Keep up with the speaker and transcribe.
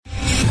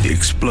The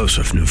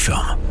explosive new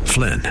film,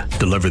 Flynn,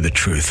 deliver the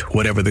truth,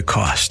 whatever the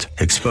cost,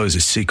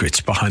 exposes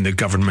secrets behind the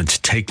government's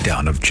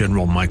takedown of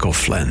General Michael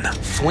Flynn.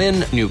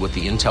 Flynn knew what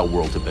the intel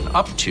world had been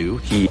up to.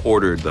 He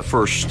ordered the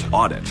first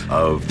audit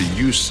of the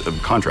use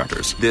of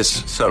contractors.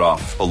 This set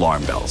off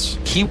alarm bells.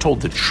 He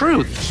told the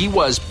truth. He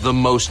was the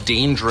most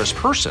dangerous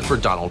person for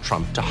Donald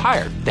Trump to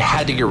hire. They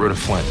had to get rid of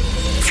Flynn.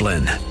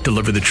 Flynn,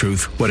 deliver the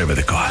truth, whatever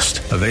the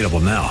cost. Available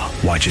now.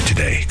 Watch it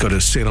today. Go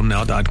to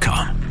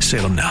salemnow.com.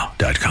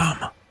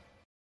 salemnow.com.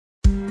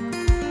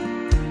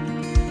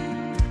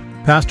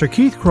 Pastor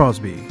Keith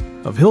Crosby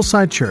of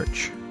Hillside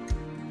Church.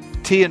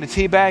 Tea in a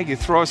tea bag, you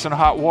throw us in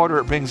hot water,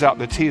 it brings out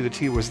the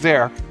tea was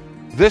there.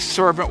 This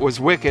servant was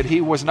wicked. He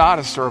was not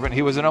a servant.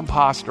 He was an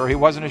imposter. He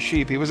wasn't a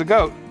sheep. He was a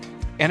goat.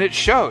 And it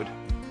showed.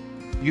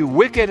 You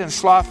wicked and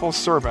slothful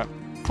servant.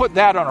 Put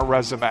that on a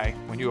resume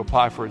when you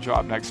apply for a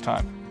job next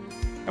time.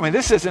 I mean,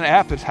 this is an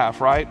epitaph,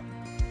 right?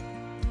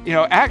 You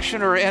know,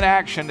 action or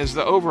inaction is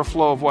the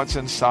overflow of what's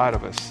inside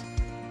of us.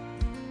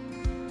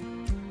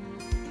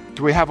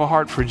 Do we have a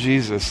heart for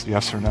Jesus?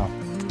 Yes or no?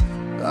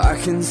 I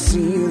can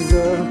see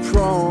the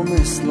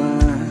promised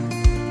land,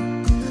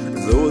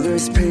 though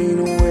there's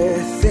pain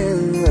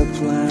within the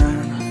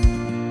plan.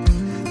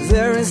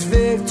 There is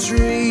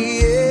victory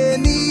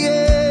in the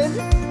end.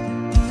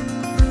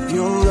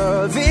 Your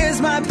love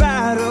is my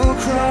battle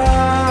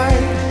cry,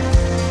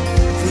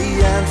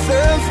 the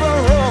answer for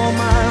all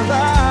my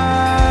life.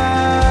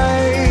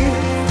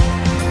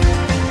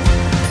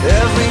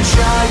 Every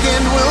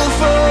giant will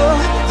fall,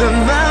 the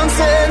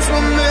mountains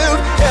will move,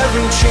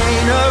 every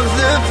chain of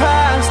the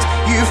past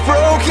you've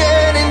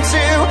broken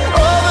into.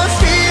 All the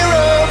fear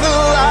of the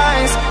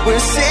lies,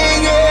 we're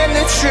singing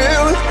the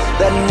truth,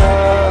 that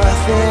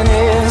nothing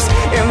is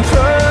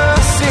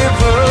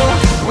impossible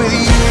with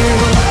you.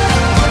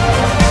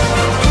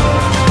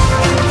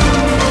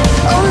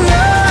 Oh,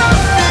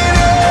 nothing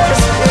is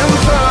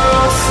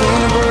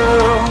impossible.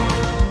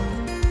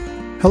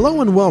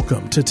 Hello and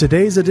welcome to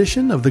today's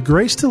edition of the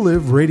Grace to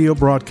Live radio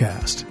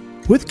broadcast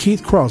with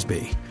Keith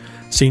Crosby,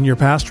 Senior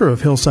Pastor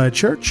of Hillside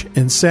Church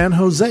in San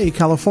Jose,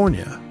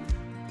 California.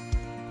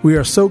 We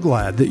are so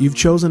glad that you've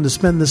chosen to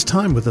spend this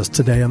time with us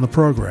today on the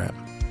program.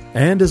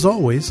 And as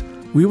always,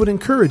 we would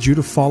encourage you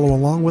to follow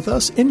along with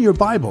us in your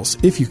Bibles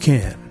if you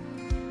can.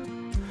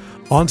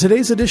 On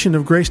today's edition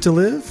of Grace to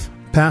Live,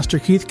 Pastor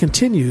Keith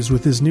continues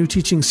with his new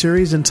teaching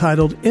series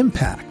entitled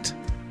Impact.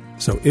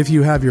 So if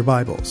you have your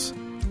Bibles,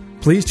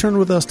 please turn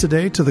with us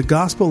today to the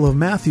Gospel of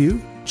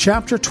Matthew,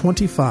 chapter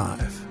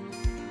 25.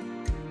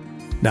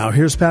 Now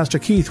here's Pastor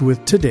Keith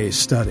with today's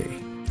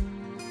study.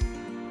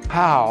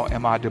 How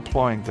am I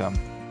deploying them?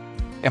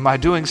 Am I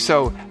doing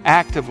so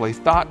actively,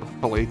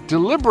 thoughtfully,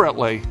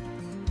 deliberately,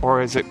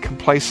 or is it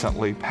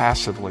complacently,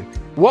 passively?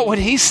 What would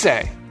he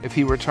say if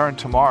he returned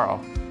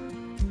tomorrow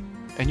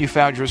and you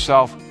found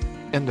yourself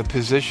in the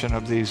position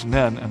of these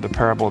men in the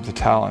parable of the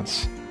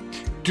talents?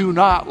 Do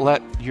not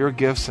let your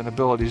gifts and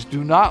abilities,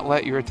 do not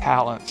let your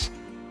talents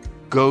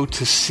go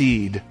to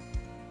seed.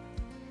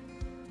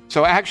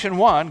 So action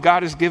 1,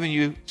 God has given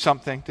you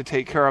something to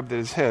take care of that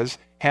is his.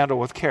 Handle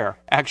with care.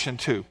 Action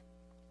 2.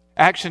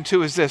 Action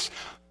 2 is this.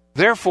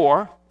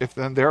 Therefore,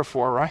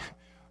 right?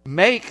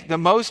 Make the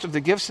most of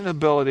the gifts and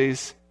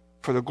abilities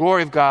for the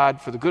glory of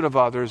God, for the good of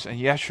others, and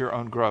yes, your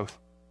own growth.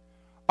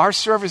 Our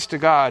service to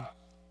God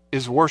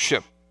is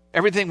worship.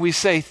 Everything we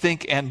say,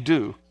 think, and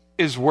do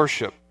is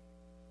worship.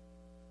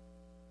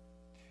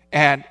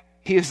 And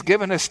he has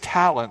given us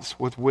talents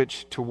with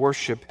which to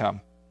worship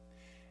him.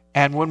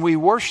 And when we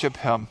worship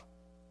him,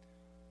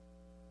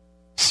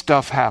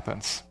 stuff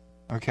happens,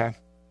 okay?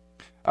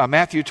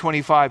 Matthew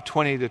 25,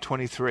 20 to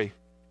 23.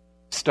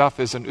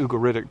 Stuff is an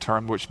Ugaritic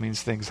term, which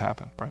means things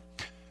happen, right?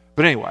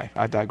 But anyway,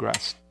 I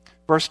digress.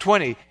 Verse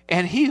 20,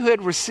 and he who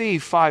had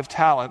received 5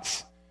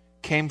 talents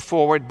came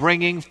forward,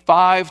 bringing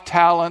 5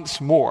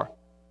 talents more,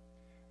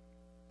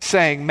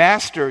 saying,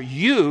 Master,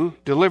 you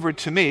delivered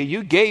to me,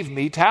 you gave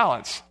me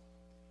talents.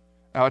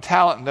 Now, a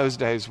talent in those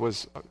days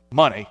was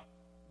money,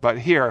 but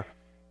here,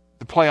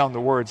 the play on the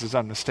words is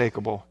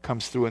unmistakable,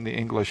 comes through in the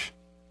English.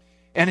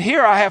 And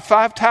here I have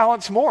 5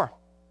 talents more.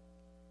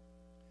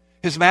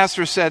 His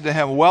master said to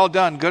him, well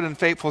done, good and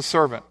faithful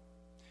servant.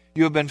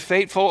 You have been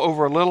faithful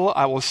over a little,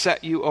 I will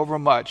set you over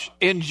much.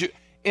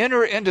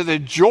 Enter into the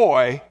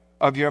joy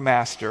of your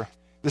master.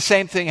 The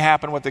same thing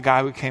happened with the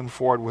guy who came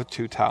forward with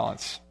 2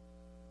 talents.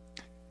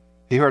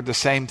 He heard the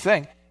same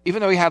thing,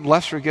 even though he had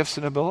lesser gifts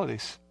and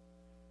abilities.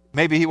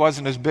 Maybe he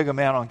wasn't as big a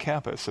man on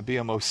campus, a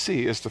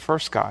BMOC, as the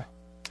first guy.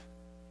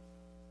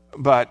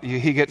 But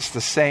he gets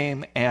the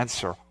same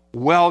answer.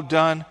 Well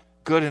done,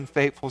 good and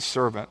faithful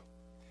servant.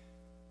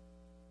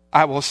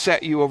 I will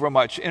set you over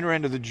much. Enter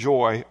into the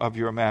joy of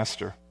your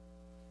master.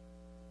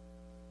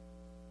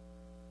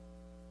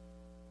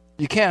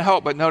 You can't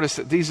help but notice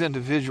that these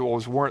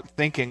individuals weren't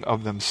thinking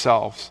of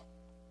themselves.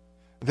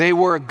 They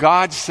were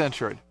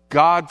God-centered,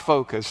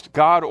 God-focused,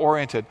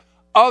 God-oriented,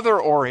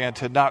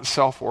 other-oriented, not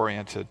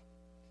self-oriented.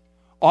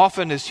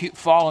 Often as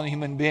fallen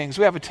human beings,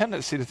 we have a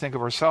tendency to think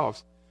of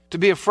ourselves, to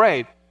be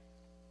afraid.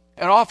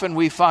 And often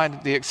we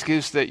find the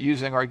excuse that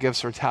using our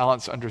gifts or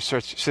talents under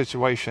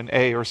situation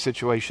A or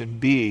situation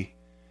B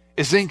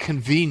is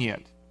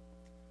inconvenient.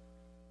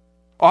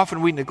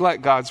 Often we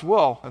neglect God's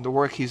will and the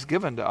work He's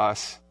given to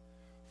us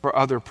for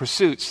other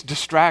pursuits,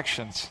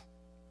 distractions.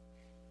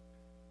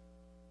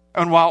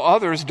 And while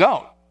others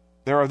don't,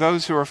 there are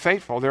those who are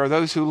faithful. There are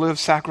those who live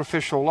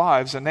sacrificial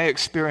lives, and they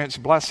experience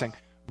blessing,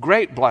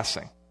 great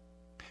blessing.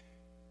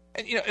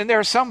 And there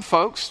are some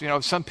folks,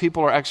 some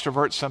people are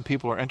extroverts, some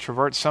people are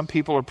introverts, some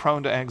people are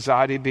prone to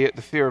anxiety, be it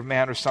the fear of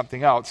man or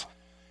something else.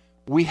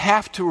 We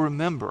have to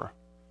remember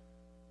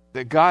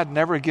that God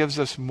never gives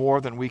us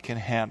more than we can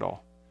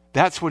handle.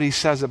 That's what He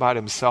says about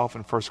Himself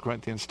in 1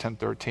 Corinthians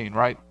 10:13,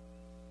 right?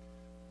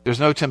 There's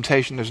no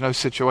temptation, there's no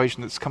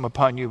situation that's come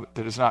upon you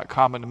that is not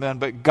common to men,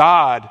 but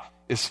God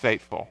is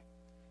faithful.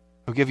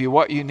 He'll give you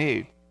what you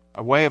need,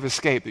 a way of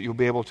escape that you'll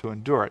be able to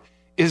endure it.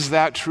 Is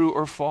that true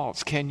or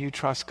false? Can you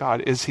trust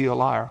God? Is He a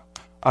liar?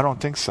 I don't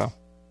think so.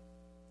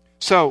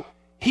 So,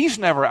 He's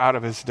never out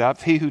of His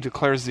depth, He who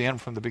declares the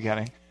end from the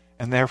beginning,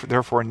 and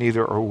therefore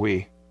neither are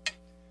we.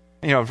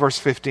 In verse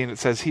 15 it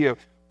says, He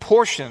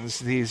apportions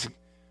these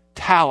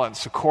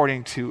talents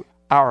according to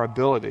our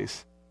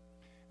abilities.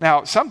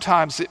 Now,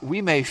 sometimes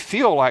we may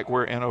feel like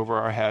we're in over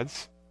our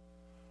heads,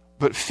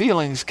 but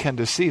feelings can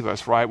deceive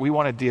us, right? We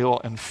want to deal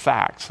in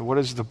facts. What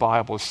does the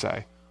Bible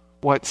say?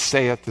 What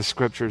saith the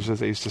Scriptures,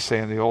 as they used to say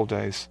in the old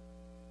days?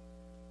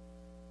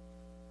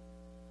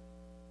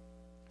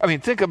 I mean,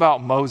 think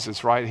about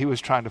Moses, right? He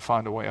was trying to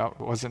find a way out,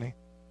 wasn't he?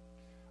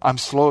 I'm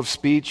slow of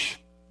speech.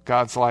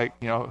 God's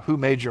like, who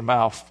made your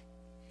mouth?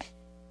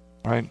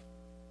 Right?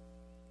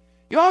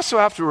 You also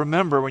have to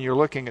remember when you're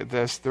looking at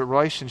this, the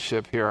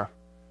relationship here.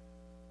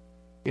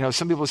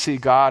 Some people see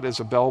God as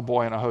a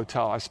bellboy in a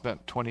hotel. I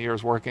spent 20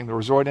 years working in the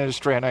resort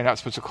industry. I know you're not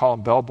supposed to call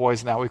them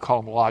bellboys. Now we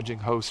call them lodging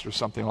hosts or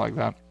something like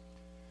that.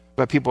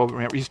 But people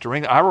used to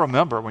ring. I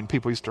remember when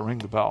people used to ring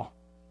the bell.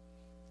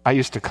 I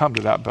used to come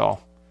to that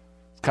bell.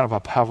 It's kind of a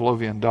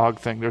Pavlovian dog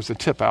thing. There's a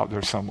tip out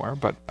there somewhere,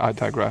 but I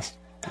digress.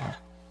 Yeah.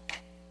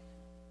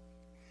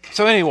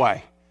 So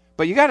anyway,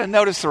 but you got to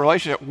notice the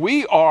relationship.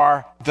 We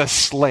are the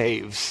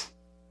slaves.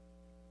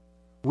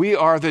 We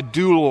are the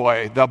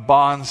douloi, the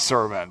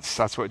bondservants.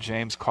 That's what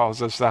James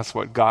calls us. That's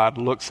what God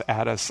looks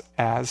at us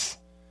as.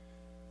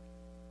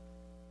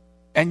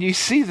 And you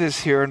see this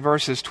here in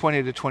verses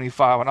 20 to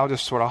 25, and I'll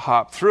just sort of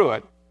hop through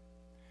it.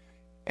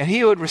 And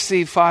he who had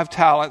received 5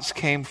 talents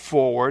came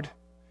forward,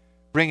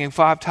 bringing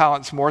 5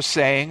 talents more,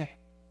 saying,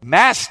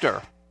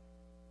 Master.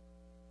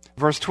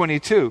 Verse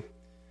 22,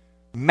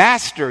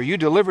 Master, you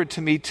delivered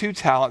to me 2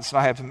 talents, and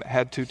I have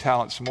had 2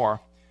 talents more.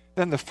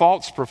 Then the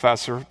false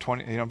professor,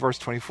 verse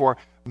 24,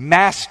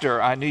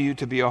 Master, I knew you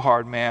to be a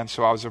hard man,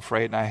 so I was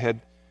afraid, and I hid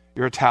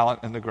your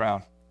talent in the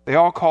ground. They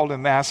all called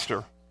him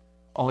Master,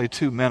 only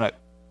 2 men.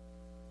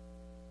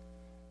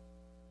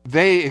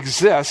 They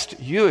exist,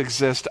 you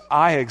exist,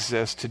 I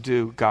exist to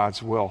do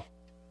God's will.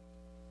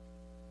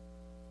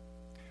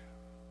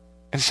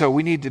 And so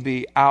we need to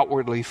be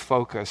outwardly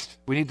focused.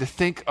 We need to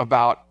think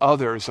about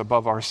others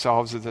above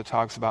ourselves, as it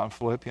talks about in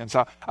Philippians.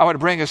 I want to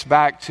bring us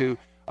back to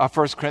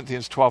 1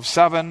 Corinthians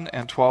 12:7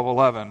 and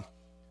 12:11.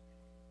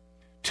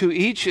 To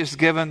each is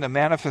given the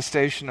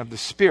manifestation of the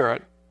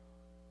Spirit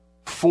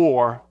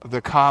for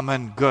the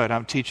common good.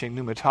 I'm teaching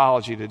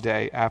pneumatology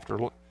today after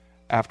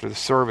the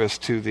service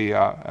to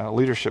the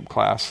leadership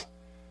class.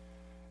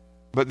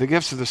 But the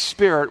gifts of the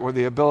Spirit were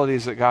the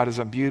abilities that God has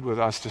imbued with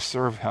us to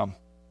serve Him.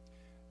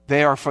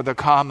 They are for the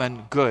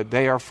common good.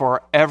 They are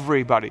for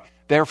everybody.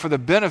 They are for the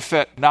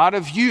benefit not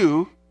of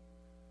you,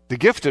 the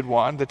gifted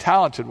one, the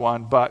talented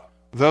one, but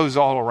those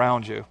all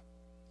around you.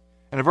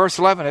 And in verse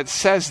 11 it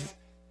says,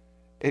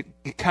 it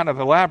kind of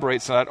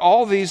elaborates on that.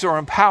 All these are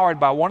empowered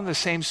by one and the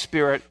same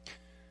Spirit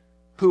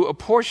who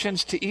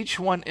apportions to each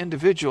one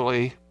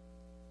individually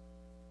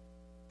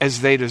as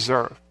they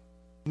deserve.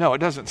 No, it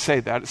doesn't say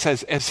that. It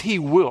says, as He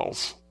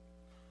wills.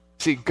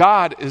 See,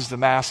 God is the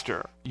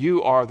master.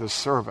 You are the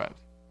servant.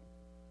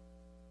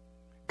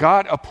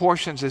 God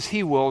apportions as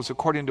He wills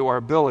according to our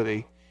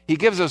ability. He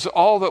gives us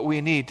all that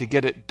we need to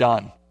get it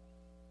done.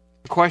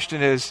 The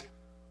question is,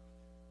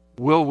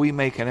 will we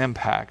make an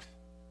impact?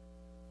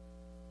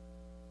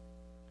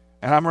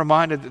 And I'm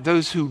reminded that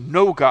those who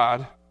know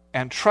God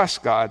and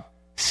trust God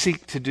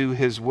seek to do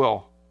His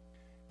will.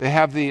 They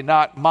have the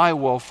not my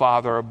will,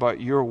 Father,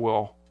 but your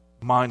will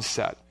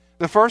mindset.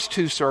 The first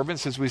 2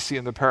 servants, as we see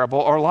in the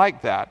parable, are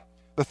like that.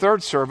 The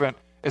third servant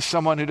is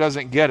someone who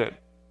doesn't get it.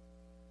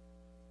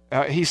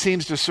 He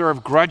seems to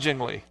serve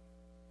grudgingly,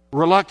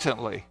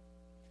 reluctantly.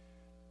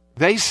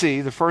 They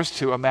see, the first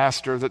 2, a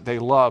master that they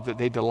love, that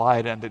they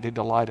delight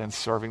in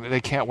serving, that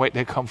they can't wait.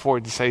 They come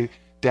forward and say,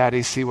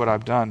 Daddy, see what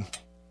I've done.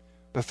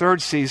 The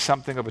third sees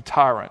something of a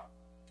tyrant.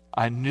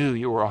 I knew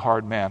you were a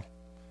hard man.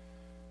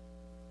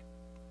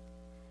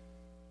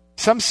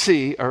 Some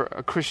see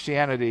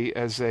Christianity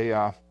as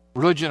a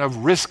religion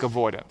of risk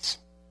avoidance.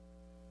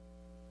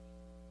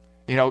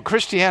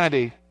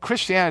 Christianity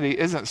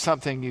isn't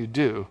something you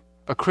do.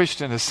 A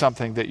Christian is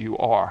something that you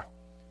are.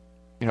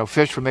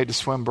 Fish were made to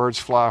swim, birds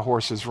fly,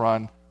 horses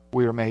run.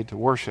 We are made to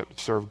worship,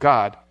 to serve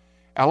God.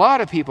 A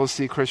lot of people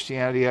see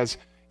Christianity as,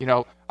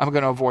 I'm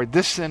going to avoid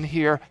this sin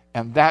here,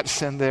 and that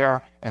sin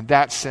there, and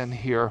that sin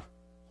here.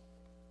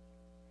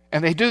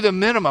 And they do the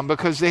minimum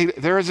because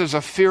theirs is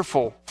a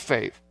fearful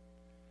faith.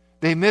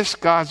 They miss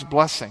God's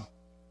blessing.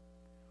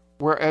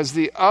 Whereas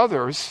the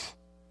others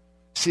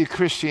see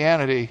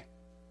Christianity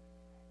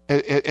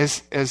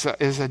as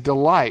a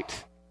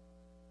delight.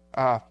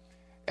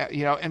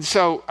 And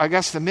so I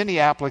guess the mini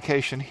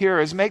application here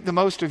is make the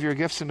most of your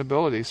gifts and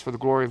abilities for the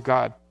glory of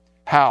God.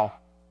 How?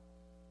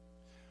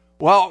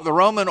 Well, the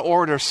Roman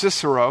orator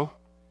Cicero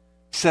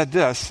said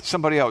this.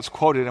 Somebody else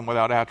quoted him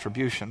without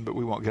attribution, but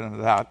we won't get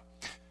into that.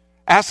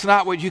 Ask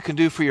not what you can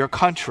do for your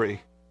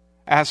country.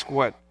 Ask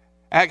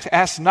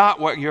not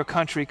what your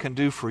country can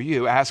do for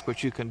you. Ask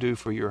what you can do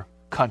for your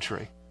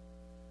country.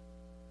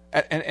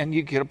 And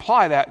you can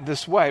apply that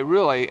this way.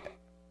 Really,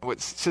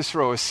 what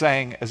Cicero is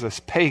saying as a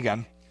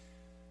pagan,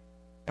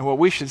 and what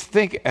we should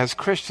think as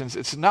Christians,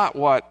 it's not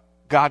what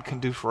God can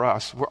do for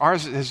us.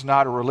 Ours is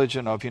not a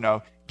religion of,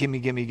 gimme,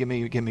 gimme,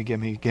 gimme, gimme,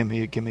 gimme,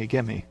 gimme, gimme,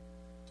 gimme.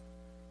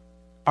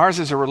 Ours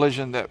is a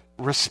religion that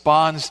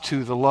responds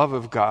to the love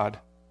of God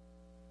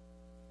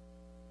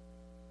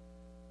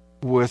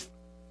with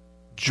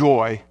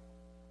joy,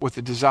 with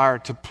the desire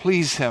to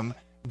please Him,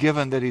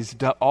 given that He's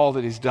done all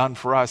that He's done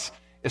for us.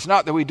 It's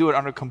not that we do it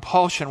under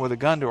compulsion with a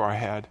gun to our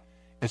head.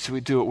 It's that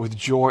we do it with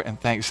joy and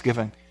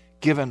thanksgiving,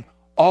 given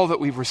all that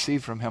we've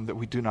received from Him that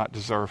we do not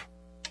deserve.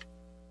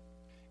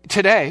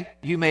 Today,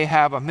 you may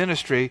have a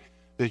ministry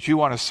that you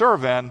want to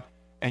serve in,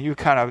 and you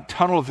kind of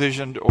tunnel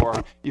visioned,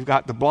 or you've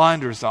got the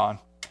blinders on.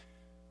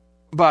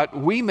 But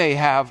we may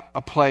have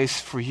a place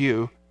for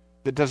you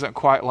that doesn't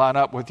quite line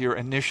up with your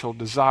initial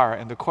desire.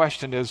 And the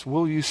question is,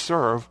 will you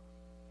serve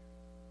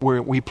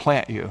where we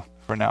plant you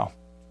for now?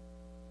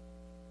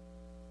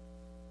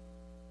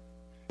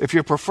 If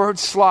your preferred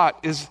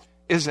slot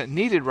isn't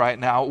needed right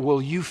now,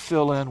 will you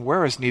fill in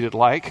where is needed,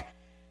 like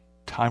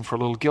time for a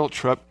little guilt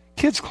trip,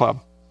 kids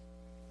club?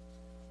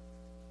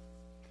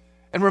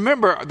 And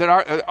remember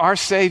that our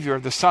Savior,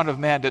 the Son of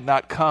Man, did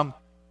not come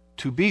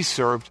to be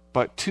served,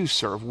 but to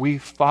serve. We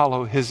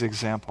follow His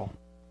example.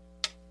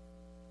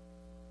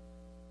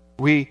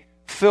 We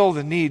fill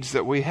the needs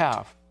that we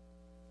have.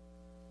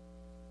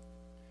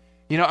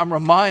 I'm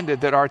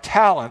reminded that our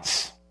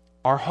talents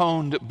are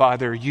honed by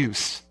their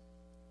use.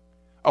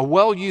 A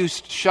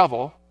well-used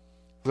shovel,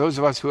 for those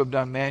of us who have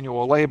done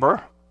manual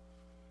labor,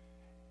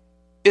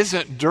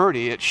 isn't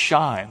dirty, it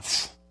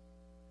shines.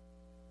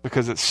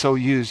 Because it's so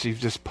used, you've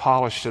just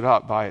polished it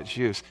up by its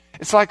use.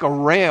 It's like a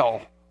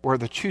rail where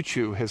the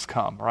choo-choo has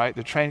come, right?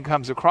 The train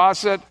comes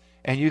across it,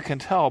 and you can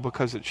tell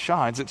because it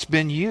shines. It's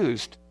been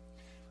used.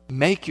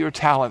 Make your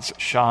talents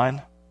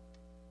shine.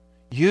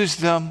 Use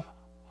them,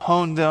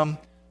 hone them,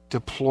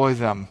 deploy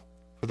them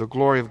for the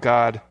glory of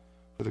God,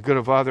 for the good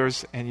of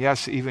others, and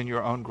yes, even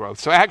your own growth.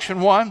 So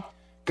action 1,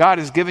 God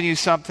has given you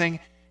something.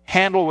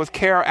 Handle with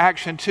care.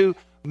 Action 2,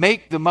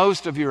 make the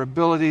most of your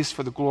abilities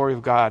for the glory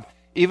of God,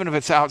 even if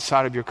it's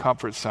outside of your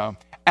comfort zone.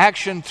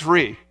 Action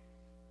 3.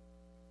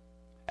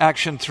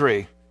 Action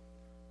 3.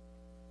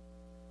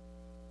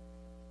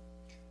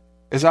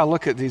 As I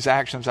look at these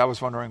actions, I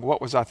was wondering,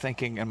 what was I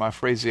thinking in my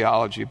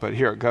phraseology? But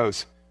here it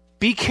goes.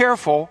 Be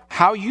careful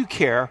how you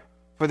care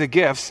for the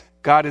gifts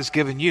God has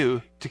given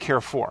you to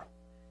care for.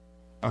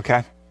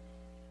 Okay?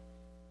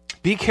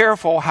 Be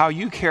careful how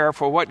you care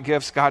for what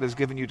gifts God has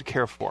given you to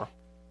care for.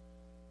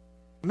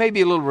 It may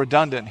be a little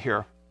redundant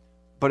here,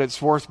 but it's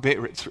worth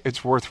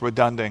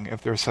redunding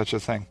if there's such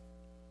a thing.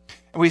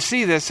 And we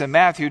see this in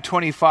Matthew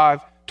 25,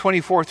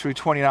 24 through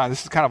 29.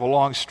 This is kind of a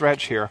long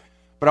stretch here,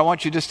 but I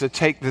want you just to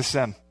take this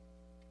in.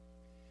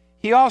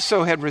 He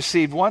also had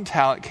received 1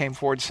 talent, came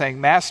forward saying,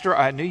 Master,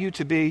 I knew you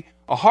to be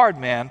a hard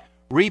man,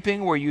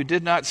 reaping where you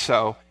did not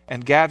sow,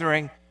 and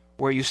gathering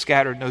where you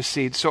scattered no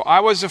seed. So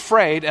I was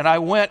afraid, and I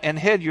went and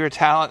hid your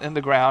talent in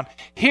the ground.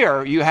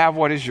 Here you have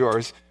what is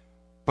yours.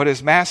 But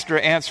his master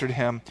answered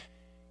him,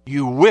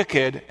 You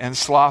wicked and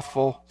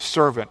slothful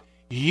servant.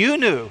 You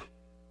knew,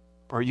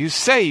 or you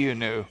say you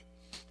knew,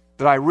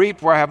 that I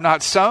reaped where I have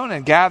not sown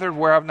and gathered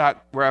where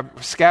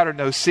I've scattered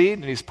no seed.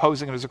 And he's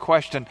posing it as a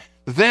question.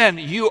 Then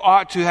you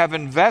ought to have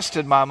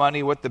invested my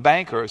money with the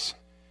bankers,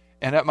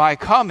 and at my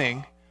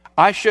coming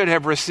I should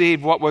have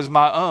received what was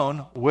my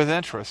own with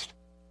interest.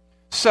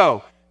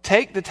 So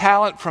take the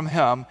talent from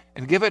him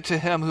and give it to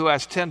him who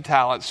has 10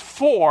 talents,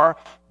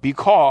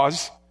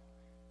 because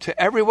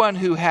to everyone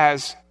who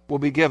has will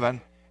be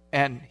given,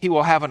 and he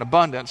will have an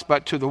abundance,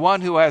 but to the one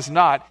who has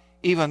not,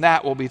 even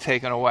that will be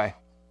taken away.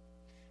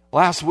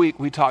 Last week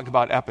we talked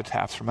about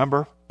epitaphs,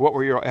 remember? What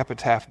will your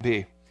epitaph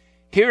be?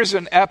 Here's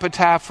an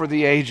epitaph for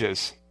the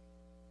ages.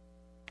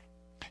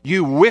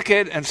 You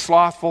wicked and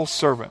slothful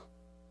servant.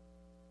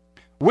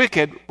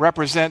 Wicked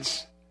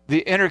represents the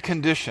inner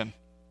condition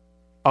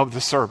of the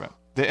servant,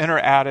 the inner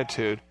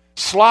attitude.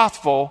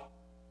 Slothful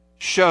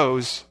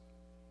shows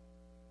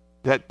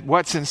that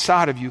what's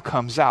inside of you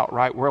comes out,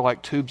 right? We're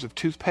like tubes of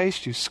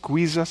toothpaste. You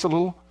squeeze us a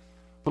little,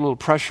 put a little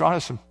pressure on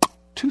us, and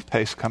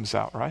toothpaste comes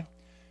out, right?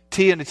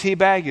 tea in a tea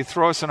bag, you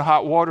throw us in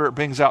hot water, it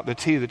brings out the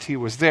tea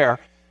was there.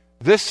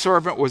 This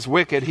servant was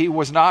wicked. He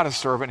was not a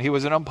servant. He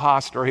was an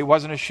impostor. He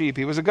wasn't a sheep.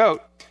 He was a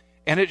goat.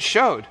 And it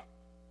showed.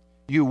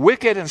 You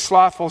wicked and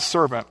slothful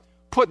servant.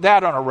 Put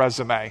that on a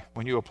resume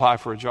when you apply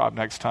for a job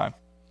next time.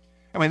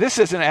 I mean, this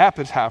is an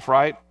epitaph,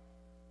 right?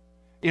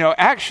 You know,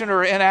 action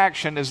or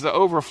inaction is the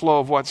overflow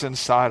of what's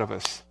inside of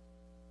us.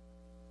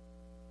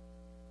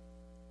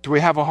 Do we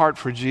have a heart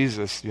for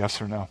Jesus?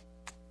 Yes or no?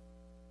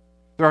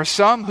 There are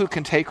some who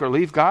can take or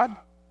leave God,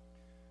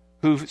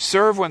 who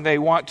serve when they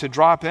want to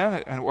drop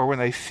in or when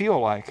they feel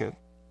like it.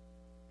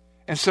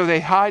 And so they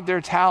hide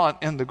their talent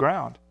in the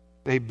ground.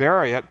 They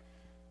bury it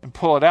and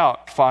pull it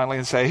out finally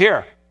and say,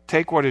 here,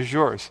 take what is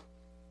yours.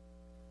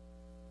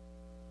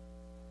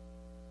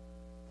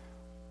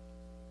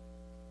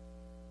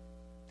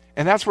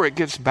 And that's where it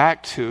gets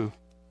back to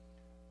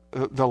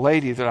the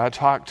lady that I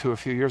talked to a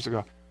few years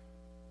ago.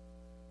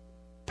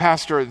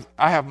 Pastor,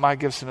 I have my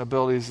gifts and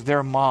abilities.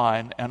 They're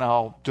mine, and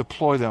I'll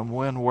deploy them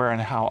when, where,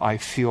 and how I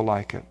feel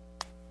like it.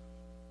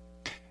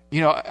 You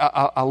know,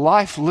 a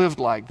life lived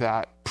like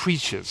that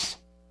preaches.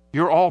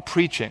 You're all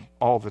preaching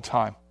all the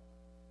time.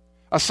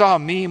 I saw a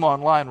meme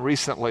online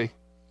recently,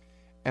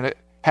 and it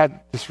had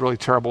this really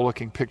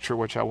terrible-looking picture,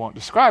 which I won't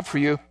describe for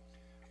you,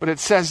 but it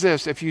says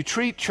this: if you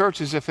treat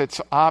church as if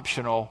it's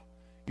optional,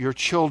 your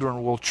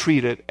children will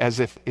treat it as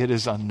if it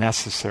is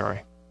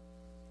unnecessary.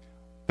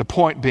 The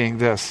point being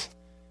this: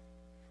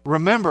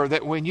 remember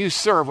that when you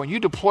serve, when you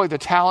deploy the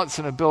talents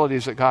and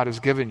abilities that God has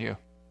given you,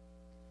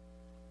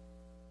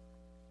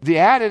 the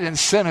added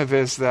incentive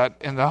is that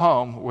in the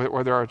home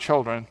where there are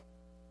children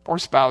or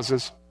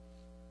spouses,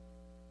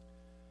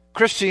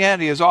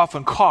 Christianity is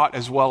often caught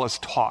as well as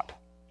taught.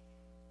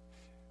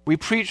 We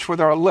preach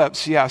with our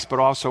lips, yes, but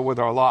also with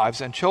our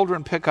lives. And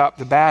children pick up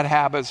the bad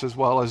habits as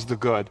well as the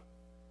good.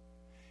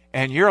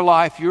 And your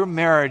life, your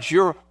marriage,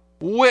 your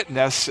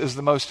witness is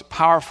the most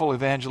powerful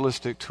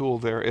evangelistic tool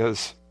there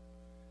is.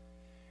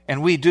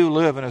 And we do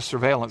live in a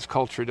surveillance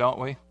culture, don't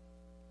we?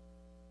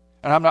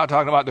 And I'm not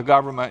talking about the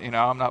government. You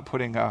know, I'm not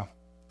putting a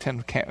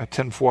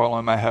tin foil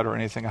on my head or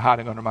anything,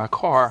 hiding under my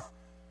car.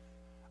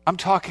 I'm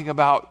talking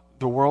about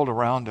the world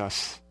around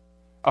us,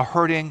 a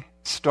hurting,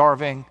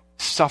 starving,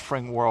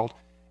 suffering world,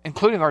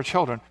 including our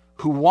children,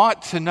 who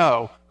want to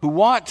know, who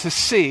want to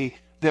see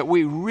that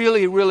we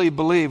really, really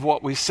believe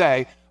what we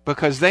say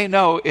because they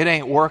know it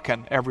ain't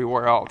working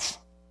everywhere else.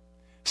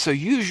 So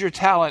use your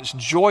talents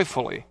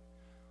joyfully,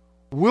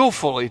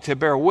 willfully to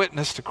bear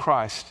witness to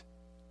Christ.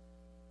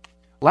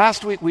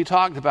 Last week we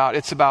talked about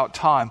it's about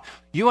time.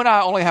 You and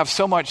I only have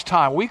so much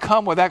time. We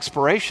come with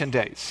expiration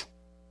dates.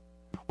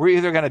 We're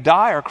either going to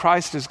die or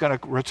Christ is going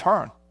to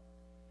return.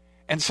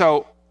 And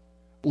so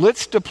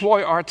let's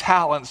deploy our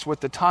talents with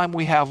the time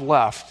we have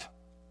left.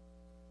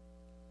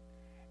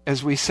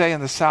 As we say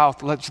in the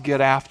South, let's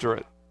get after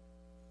it.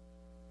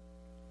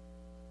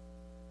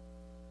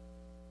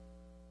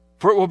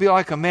 For it will be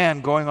like a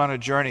man going on a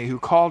journey who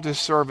called his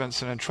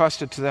servants and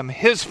entrusted to them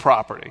his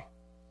property.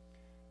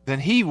 Then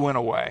he went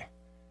away.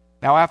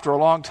 Now after a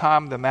long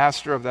time, the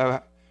master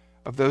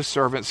of those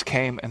servants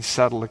came and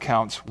settled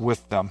accounts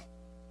with them.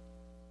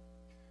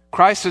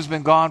 Christ has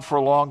been gone for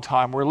a long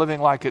time. We're living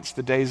like it's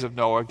the days of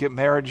Noah. Get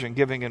marriage and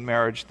giving in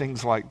marriage,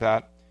 things like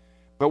that.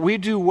 But we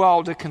do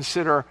well to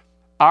consider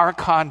our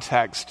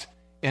context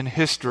in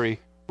history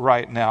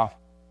right now.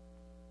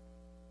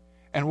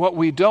 And what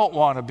we don't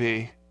want to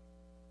be,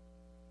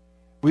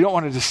 we don't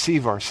want to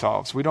deceive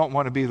ourselves. We don't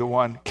want to be the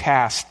one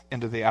cast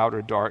into the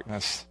outer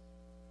darkness.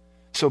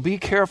 So be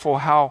careful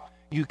how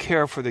you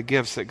care for the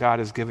gifts that God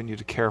has given you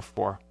to care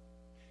for.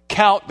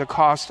 Count the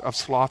cost of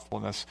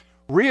slothfulness.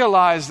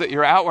 Realize that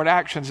your outward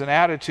actions and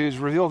attitudes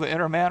reveal the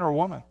inner man or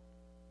woman.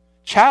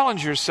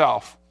 Challenge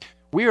yourself.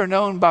 We are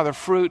known by the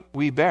fruit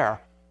we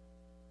bear.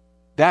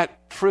 That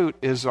fruit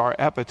is our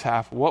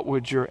epitaph. What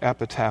would your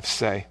epitaph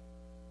say?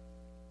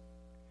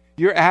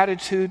 Your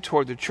attitude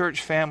toward the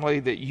church family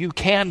that you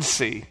can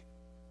see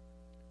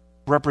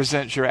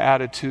represents your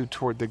attitude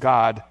toward the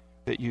God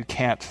that you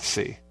can't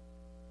see.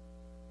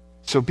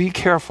 So be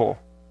careful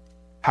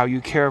how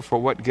you care for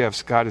what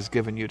gifts God has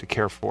given you to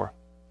care for.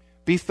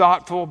 Be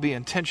thoughtful, be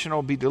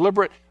intentional, be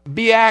deliberate,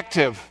 be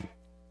active,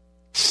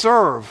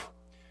 serve.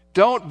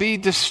 Don't be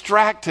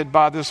distracted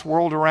by this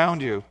world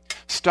around you.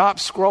 Stop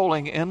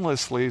scrolling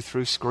endlessly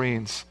through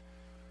screens.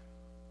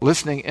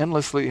 Listening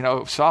endlessly,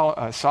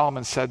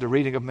 Solomon said the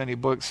reading of many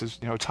books is,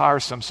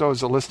 tiresome. So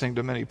is the listening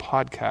to many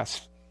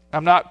podcasts.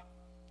 I'm not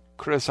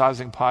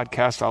criticizing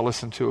podcasts. I'll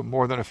listen to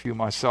more than a few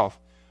myself.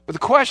 But the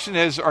question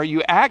is, are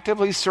you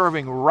actively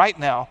serving right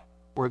now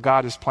where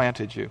God has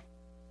planted you?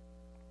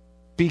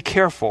 Be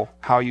careful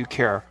how you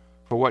care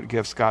for what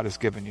gifts God has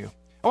given you.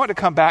 I want to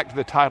come back to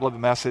the title of the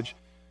message.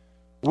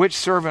 Which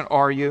servant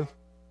are you?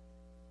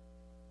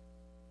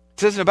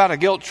 This isn't about a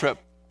guilt trip.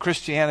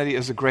 Christianity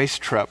is a grace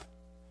trip.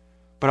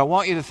 But I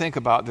want you to think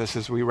about this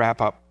as we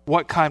wrap up.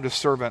 What kind of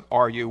servant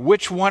are you?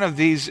 Which one of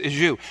these is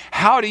you?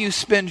 How do you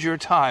spend your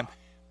time?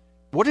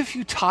 What if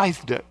you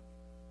tithed it?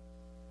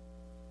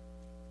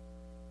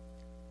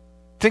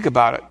 Think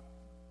about it.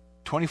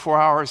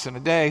 24 hours in a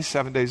day,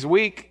 7 days a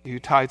week. You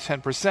tithe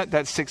 10%,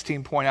 that's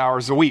 16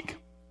 hours a week.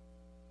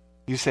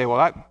 You say, well,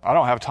 I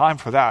don't have time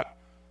for that.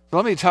 So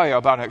let me tell you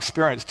about an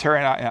experience Terry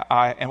and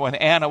I, and when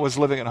Anna was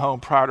living at home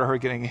prior to her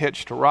getting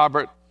hitched to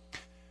Robert,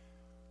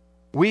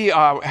 we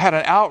had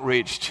an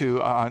outreach to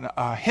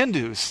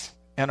Hindus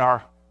in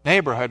our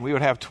neighborhood. We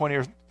would have 20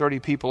 or 30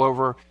 people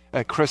over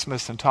at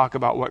Christmas and talk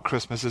about what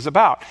Christmas is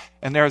about.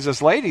 And there's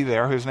this lady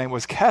there whose name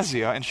was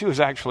Kezia, and she was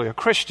actually a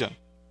Christian.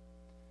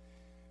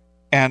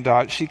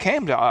 And she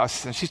came to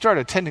us, and she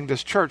started attending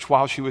this church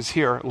while she was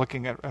here,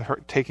 looking at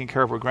her, taking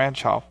care of her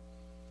grandchild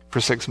for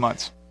 6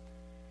 months.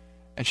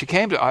 And she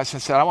came to us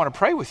and said, I want to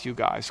pray with you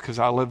guys because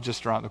I live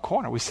just around the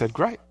corner. We said,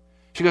 great.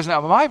 She goes, now,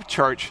 in my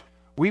church,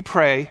 we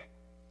pray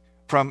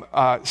from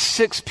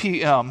 6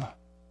 p.m.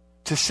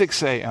 to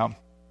 6 a.m.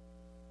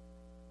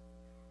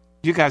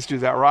 You guys do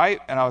that, right?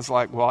 And I was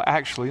like, well,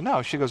 actually,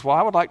 no. She goes, well,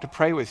 I would like to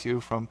pray with you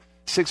from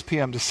 6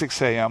 p.m. to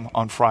 6 a.m.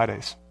 on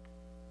Fridays.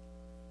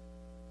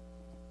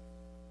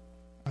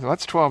 I said,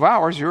 that's 12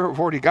 hours. You've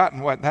already gotten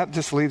what? That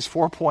just leaves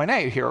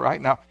 4.8 here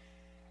right now.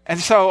 And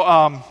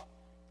so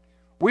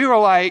we were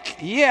like,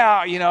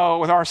 yeah,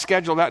 with our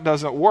schedule, that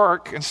doesn't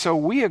work. And so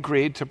we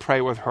agreed to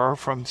pray with her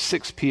from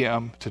 6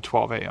 p.m. to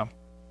 12 a.m.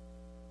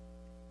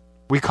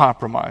 We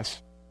compromised.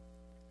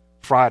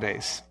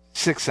 Fridays,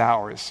 6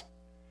 hours.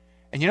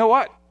 And you know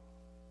what?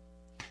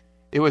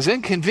 It was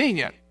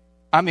inconvenient.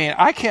 I mean,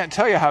 I can't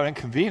tell you how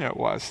inconvenient it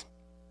was.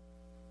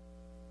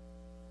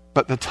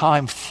 But the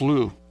time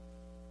flew.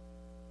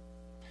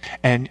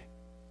 And,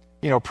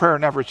 prayer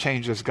never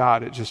changes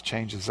God. It just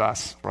changes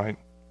us, right?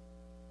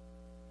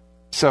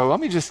 So let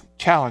me just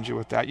challenge you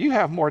with that. You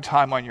have more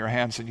time on your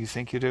hands than you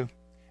think you do.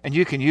 And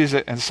you can use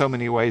it in so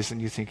many ways than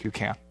you think you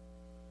can.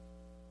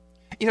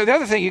 The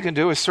other thing you can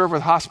do is serve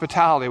with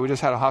hospitality. We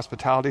just had a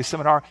hospitality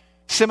seminar.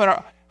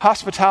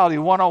 Hospitality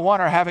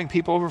 101 or having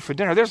people over for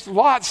dinner. There's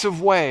lots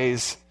of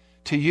ways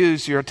to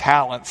use your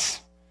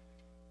talents.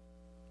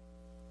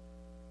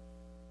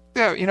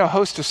 Yeah,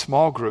 host a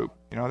small group.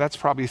 That's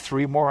probably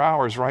 3 more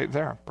hours right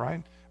there,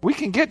 right? We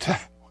can get to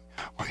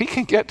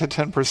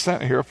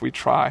 10% here if we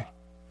try.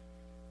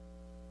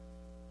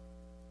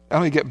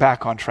 Let me get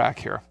back on track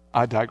here.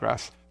 I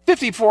digress.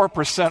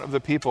 54% of the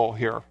people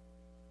here,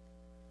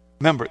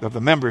 of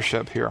the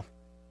membership here,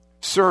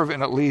 serve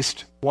in at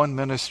least one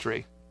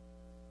ministry.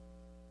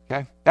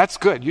 Okay? That's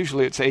good.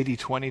 Usually it's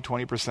 80-20,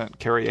 20%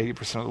 carry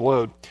 80% of the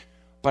load.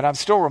 But I'm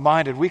still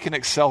reminded we can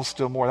excel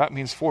still more. That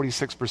means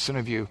 46%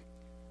 of you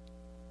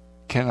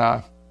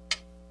can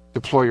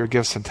deploy your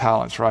gifts and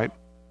talents, right?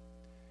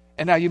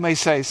 And now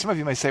some of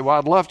you may say, well,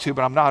 I'd love to,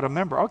 but I'm not a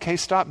member. Okay,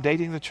 stop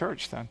dating the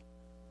church then.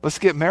 Let's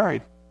get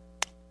married.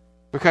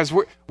 Because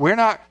we're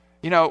not,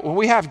 when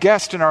we have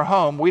guests in our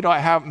home, we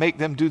don't make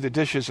them do the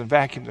dishes and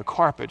vacuum the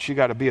carpets. You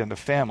got to be in the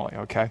family,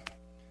 okay?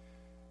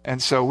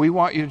 And so we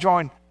want you to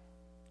join.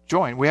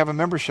 We have a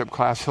membership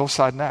class,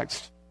 Hillside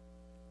Next.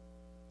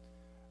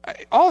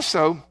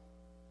 Also,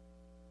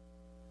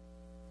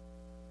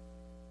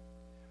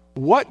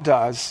 what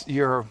does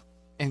your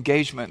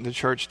engagement in the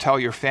church tell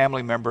your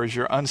family members,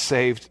 your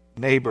unsaved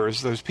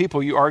neighbors, those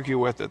people you argue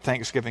with at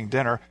Thanksgiving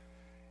dinner?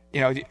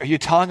 Are you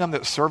telling them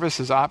that service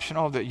is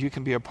optional, that you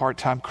can be a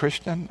part-time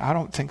Christian? I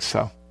don't think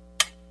so.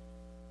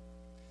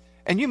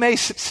 And you may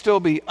still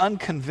be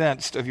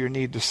unconvinced of your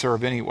need to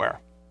serve anywhere.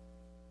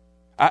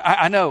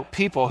 I know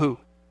people who,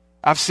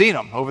 I've seen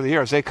them over the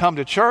years. They come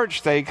to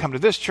church, they come to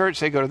this church,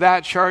 they go to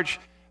that church.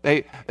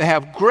 They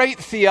have great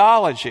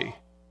theology,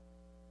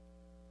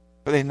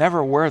 but they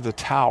never wear the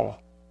towel.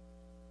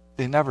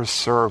 They never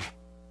serve.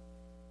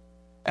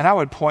 And I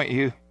would point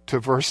you to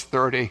verse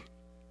 30,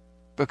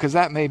 because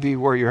that may be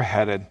where you're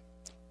headed.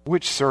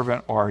 Which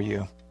servant are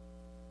you?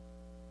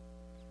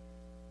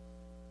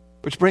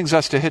 Which brings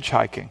us to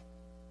hitchhiking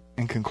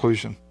in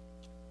conclusion.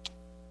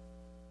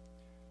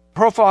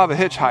 Profile of a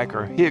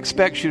hitchhiker. He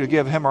expects you to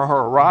give him or her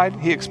a ride.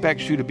 He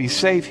expects you to be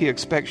safe. He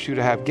expects you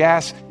to have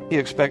gas. He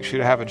expects you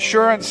to have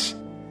insurance,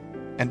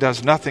 and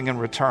does nothing in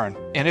return.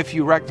 And if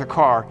you wreck the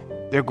car,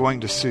 they're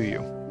going to sue you.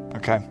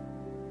 Okay?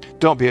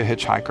 Don't be a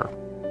hitchhiker.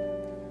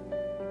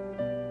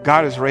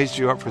 God has raised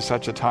you up for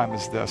such a time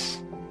as this.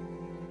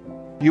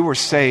 You were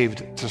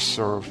saved to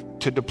serve,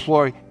 to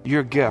deploy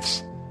your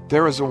gifts.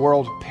 There is a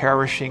world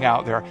perishing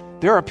out there.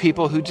 There are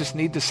people who just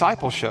need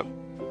discipleship.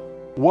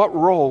 What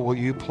role will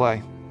you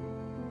play?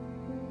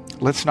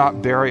 Let's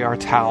not bury our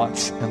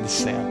talents in the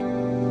sand.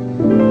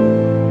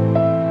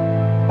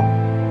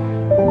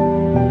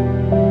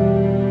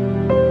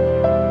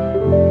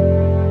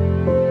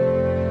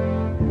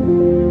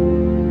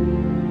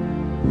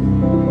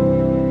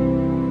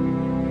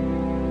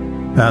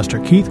 Pastor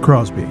Keith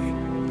Crosby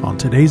on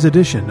today's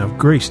edition of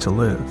Grace to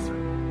Live.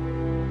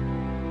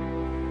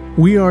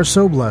 We are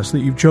so blessed that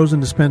you've chosen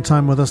to spend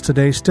time with us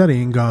today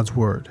studying God's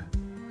Word.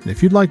 And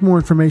if you'd like more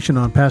information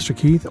on Pastor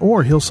Keith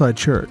or Hillside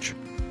Church,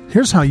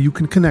 here's how you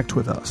can connect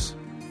with us.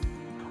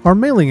 Our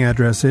mailing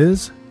address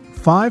is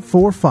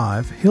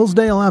 545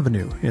 Hillsdale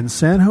Avenue in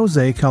San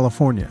Jose,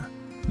 California,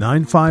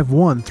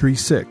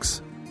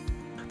 95136.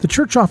 The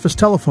church office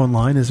telephone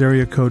line is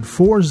area code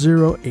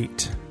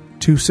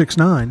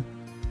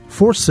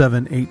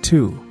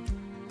 408-269-4782.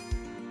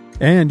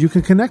 And you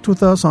can connect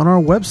with us on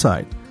our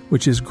website,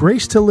 which is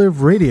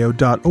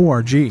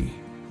gracetoliveradio.org.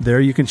 There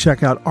you can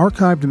check out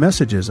archived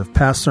messages of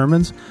past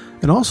sermons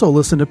and also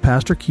listen to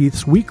Pastor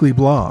Keith's weekly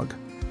blog.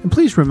 And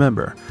please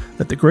remember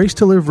that the Grace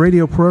to Live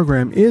radio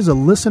program is a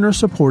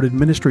listener-supported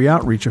ministry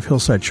outreach of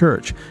Hillside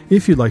Church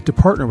if you'd like to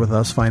partner with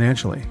us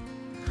financially.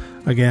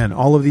 Again,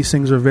 all of these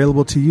things are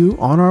available to you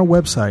on our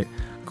website,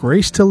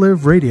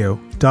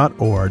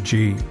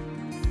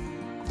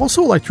 gracetoliveradio.org.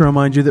 Also, I'd like to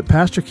remind you that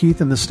Pastor Keith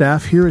and the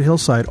staff here at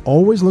Hillside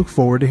always look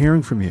forward to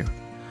hearing from you.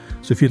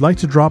 So if you'd like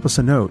to drop us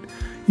a note,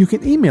 you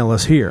can email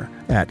us here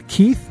at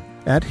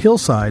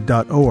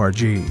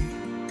keith@hillside.org.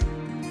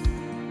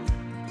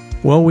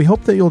 Well, we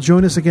hope that you'll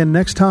join us again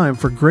next time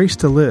for Grace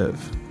to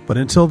Live. But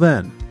until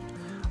then,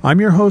 I'm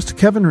your host,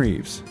 Kevin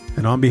Reeves,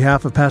 and on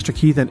behalf of Pastor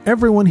Keith and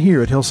everyone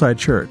here at Hillside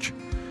Church,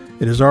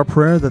 it is our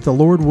prayer that the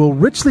Lord will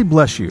richly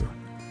bless you.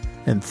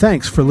 And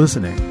thanks for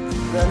listening.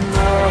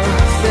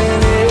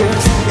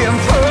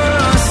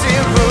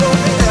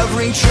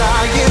 Every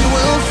giant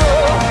will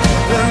fall,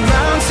 the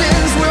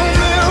mountains will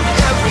move,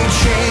 every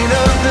chain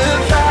of the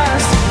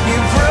past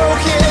you've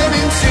broken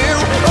into.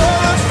 All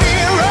the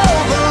fear, all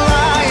the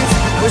lies,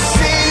 we're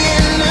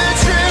seeing the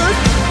truth,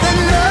 that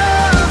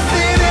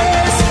nothing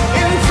is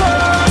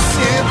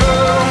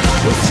impossible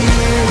with you.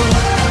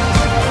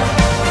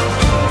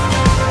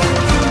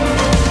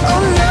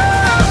 Oh,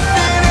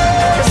 nothing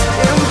is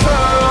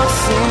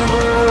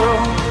impossible.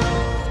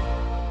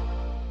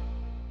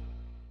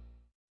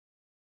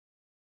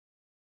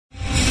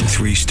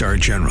 3-star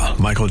General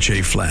Michael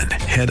J. Flynn,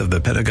 head of the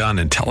Pentagon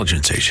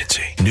Intelligence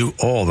Agency, knew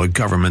all the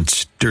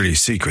government's dirty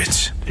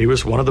secrets. He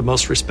was one of the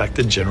most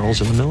respected generals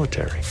in the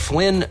military.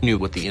 Flynn knew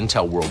what the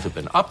intel world had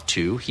been up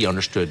to. He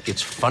understood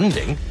its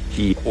funding.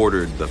 He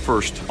ordered the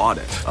first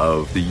audit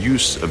of the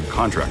use of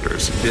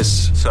contractors.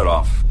 This set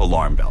off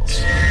alarm bells.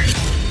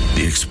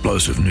 The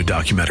explosive new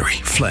documentary,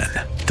 Flynn,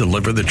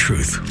 Deliver the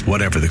Truth,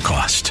 Whatever the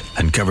Cost,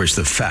 uncovers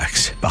the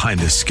facts behind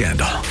this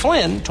scandal.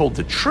 Flynn told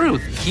the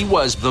truth. He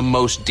was the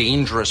most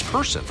dangerous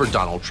person for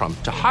Donald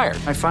Trump to hire.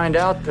 I find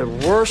out the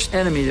worst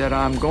enemy that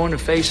I'm going to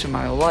face in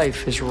my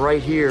life is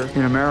right here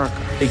in America.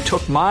 They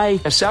took my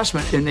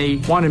assessment and they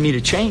wanted me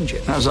to change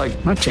it. And I was like,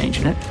 I'm not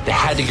changing it. They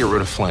had to get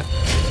rid of Flynn.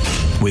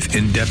 With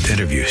in-depth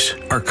interviews,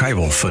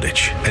 archival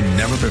footage, and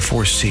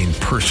never-before-seen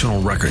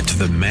personal records of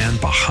the man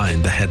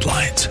behind the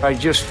headlines. I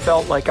just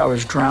felt like I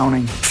was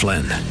drowning.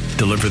 Flynn,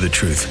 Deliver the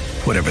Truth,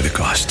 Whatever the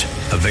Cost.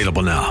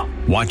 Available now.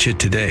 Watch it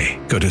today.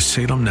 Go to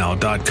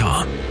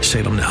salemnow.com.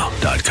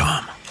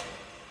 salemnow.com.